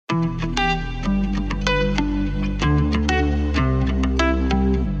It's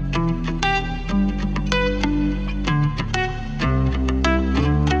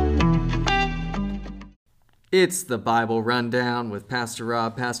the Bible Rundown with Pastor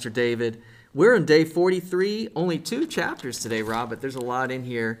Rob, Pastor David. We're in day 43, only 2 chapters today, Rob, but there's a lot in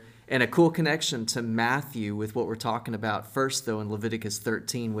here and a cool connection to Matthew with what we're talking about first, though, in Leviticus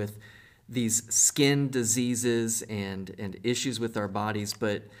 13 with these skin diseases and issues with our bodies.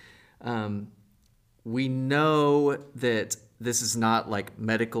 But we know that this is not like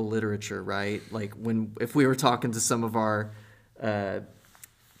medical literature, right? Like if we were talking to some of our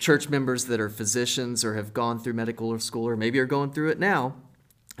church members that are physicians or have gone through medical school or maybe are going through it now,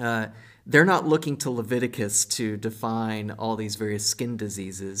 they're not looking to Leviticus to define all these various skin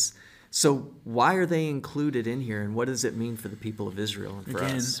diseases. So why are they included in here, and what does it mean for the people of Israel and for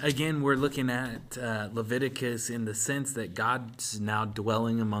us? Again, we're looking at Leviticus in the sense that God's now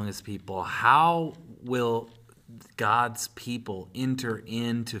dwelling among his people. How will God's people enter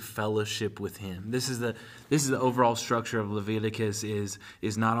into fellowship with him? This is the overall structure of Leviticus. Is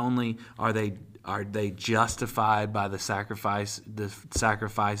not only are they justified by the sacrifices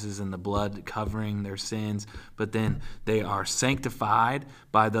and the blood covering their sins, but then they are sanctified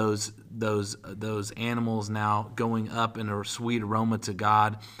by those animals now going up in a sweet aroma to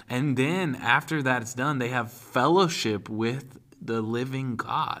God. And then after that's done, they have fellowship with the living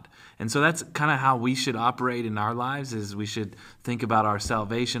God. And so that's kind of how we should operate in our lives, is we should think about our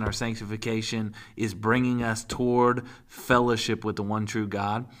salvation, our sanctification is bringing us toward fellowship with the one true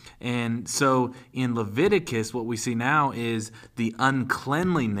God. And so in Leviticus, what we see now is the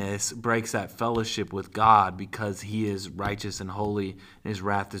uncleanliness breaks that fellowship with God because he is righteous and holy and his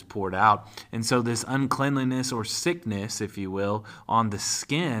wrath is poured out. And so this uncleanliness or sickness, if you will, on the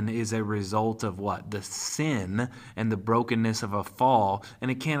skin is a result of what? The sin and the brokenness of a fall, and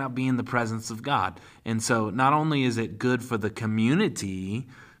it cannot be in the presence of God. And so not only is it good for the community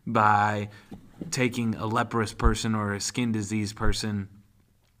by taking a leprous person or a skin disease person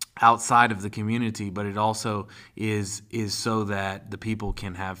outside of the community, but it also is so that the people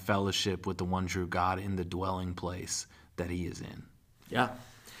can have fellowship with the one true God in the dwelling place that he is in. Yeah.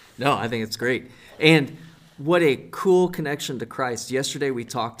 No, I think it's great. And what a cool connection to Christ. Yesterday we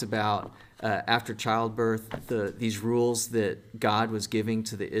talked about after childbirth, these rules that God was giving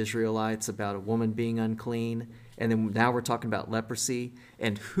to the Israelites about a woman being unclean. And then now we're talking about leprosy.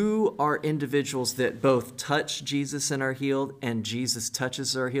 And who are individuals that both touch Jesus and are healed and Jesus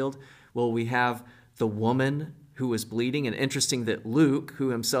touches are healed? Well, we have the woman who was bleeding. And interesting that Luke, who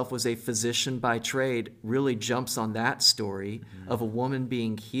himself was a physician by trade, really jumps on that story of a woman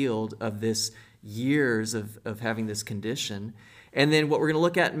being healed of this years of having this condition. And then what we're going to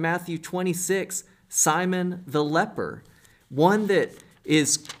look at in Matthew 26, Simon the leper, one that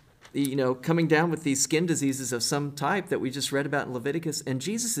is, coming down with these skin diseases of some type that we just read about in Leviticus. And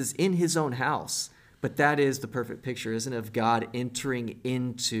Jesus is in his own house. But that is the perfect picture, isn't it, of God entering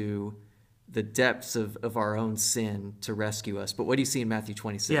into the depths of our own sin to rescue us. But what do you see in Matthew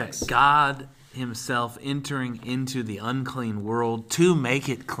 26? Yeah, God himself entering into the unclean world to make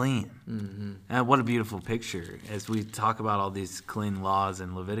it clean. Mm-hmm. And what a beautiful picture. As we talk about all these clean laws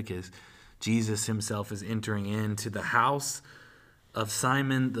in Leviticus, Jesus himself is entering into the house of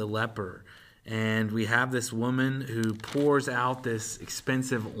Simon the leper. And we have this woman who pours out this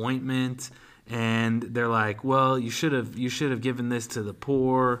expensive ointment, and they're like, well, you should have given this to the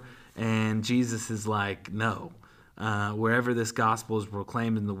poor. And Jesus is like, no. Wherever this gospel is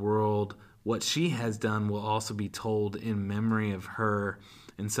proclaimed in the world, what she has done will also be told in memory of her.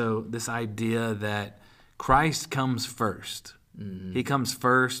 And so this idea that Christ comes first. Mm-hmm. He comes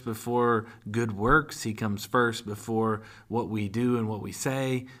first before good works. He comes first before what we do and what we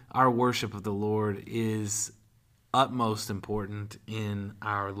say. Our worship of the Lord is utmost important in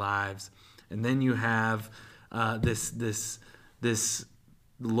our lives. And then you have this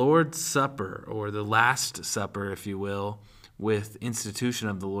Lord's Supper, or the Last Supper, if you will, with institution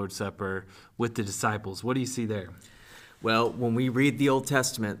of the Lord's Supper with the disciples. What do you see there? Well, when we read the Old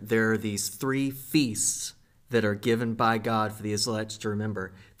Testament, there are these 3 feasts that are given by God for the Israelites to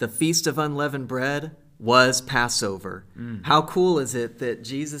remember. The Feast of Unleavened Bread was Passover. How cool is it that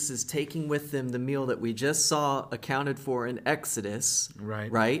Jesus is taking with them the meal that we just saw accounted for in Exodus,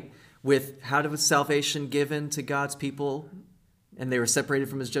 right? With how was salvation given to God's people? And they were separated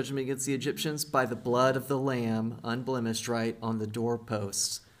from his judgment against the Egyptians by the blood of the Lamb, unblemished, right, on the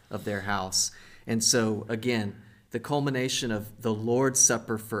doorposts of their house. And so, again, the culmination of the Lord's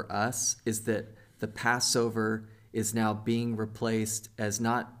Supper for us is that the Passover is now being replaced as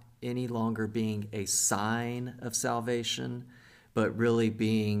not any longer being a sign of salvation, but really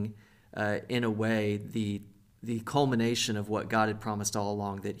being, in a way, the culmination of what God had promised all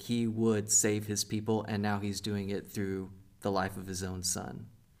along, that he would save his people, and now he's doing it through the life of his own son.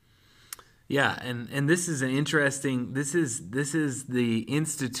 Yeah, and this is an interesting. This is the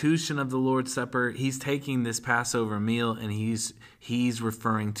institution of the Lord's Supper. He's taking this Passover meal and he's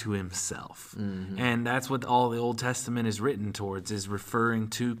referring to himself, and that's what all the Old Testament is written towards, is referring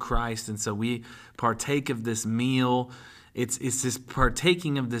to Christ. And so we partake of this meal. It's this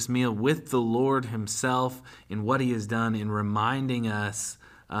partaking of this meal with the Lord himself in what he has done, in reminding us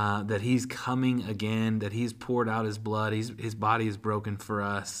that he's coming again, that he's poured out his blood, his body is broken for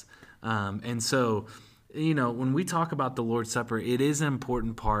us. And so, when we talk about the Lord's Supper, it is an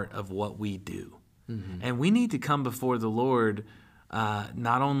important part of what we do. And we need to come before the Lord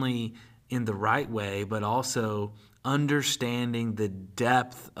not only in the right way, but also understanding the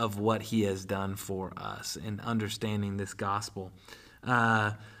depth of what he has done for us and understanding this gospel.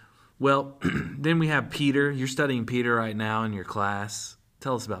 Well, then we have Peter. You're studying Peter right now in your class.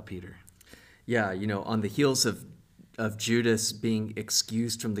 Tell us about Peter. Yeah, on the heels of Judas being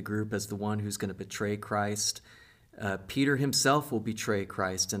excused from the group as the one who's going to betray Christ, Peter himself will betray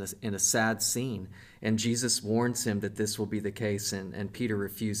Christ in a sad scene. And Jesus warns him that this will be the case, and Peter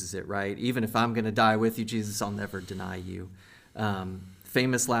refuses it, right? Even if I'm going to die with you, Jesus, I'll never deny you.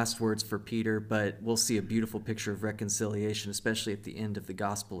 Famous last words for Peter, but we'll see a beautiful picture of reconciliation, especially at the end of the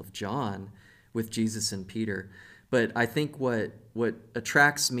Gospel of John with Jesus and Peter. But I think what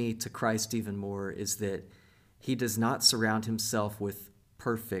attracts me to Christ even more is that he does not surround himself with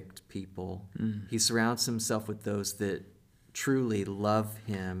perfect people. He surrounds himself with those that truly love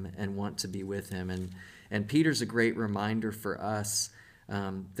him and want to be with him. And Peter's a great reminder for us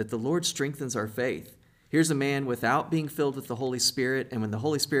that the Lord strengthens our faith. Here's a man without being filled with the Holy Spirit, and when the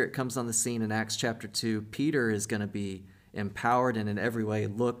Holy Spirit comes on the scene in Acts chapter 2, Peter is going to be empowered and in every way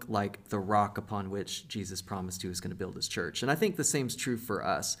look like the rock upon which Jesus promised he was going to build his church. And I think the same is true for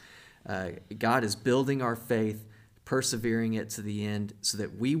us. God is building our faith, persevering it to the end so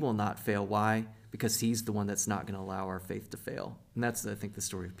that we will not fail. Why? Because he's the one that's not going to allow our faith to fail. And that's, I think, the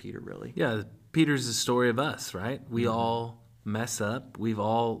story of Peter, really. Yeah, Peter's the story of us, right? We all mess up. We've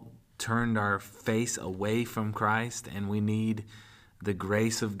all turned our face away from Christ, and we need the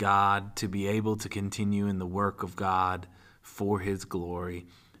grace of God to be able to continue in the work of God for his glory.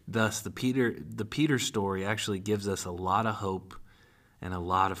 Thus, the Peter story actually gives us a lot of hope and a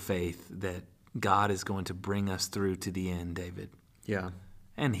lot of faith that God is going to bring us through to the end, David. Yeah.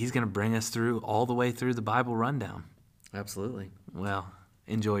 And he's going to bring us through all the way through the Bible rundown. Absolutely. Well,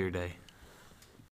 enjoy your day.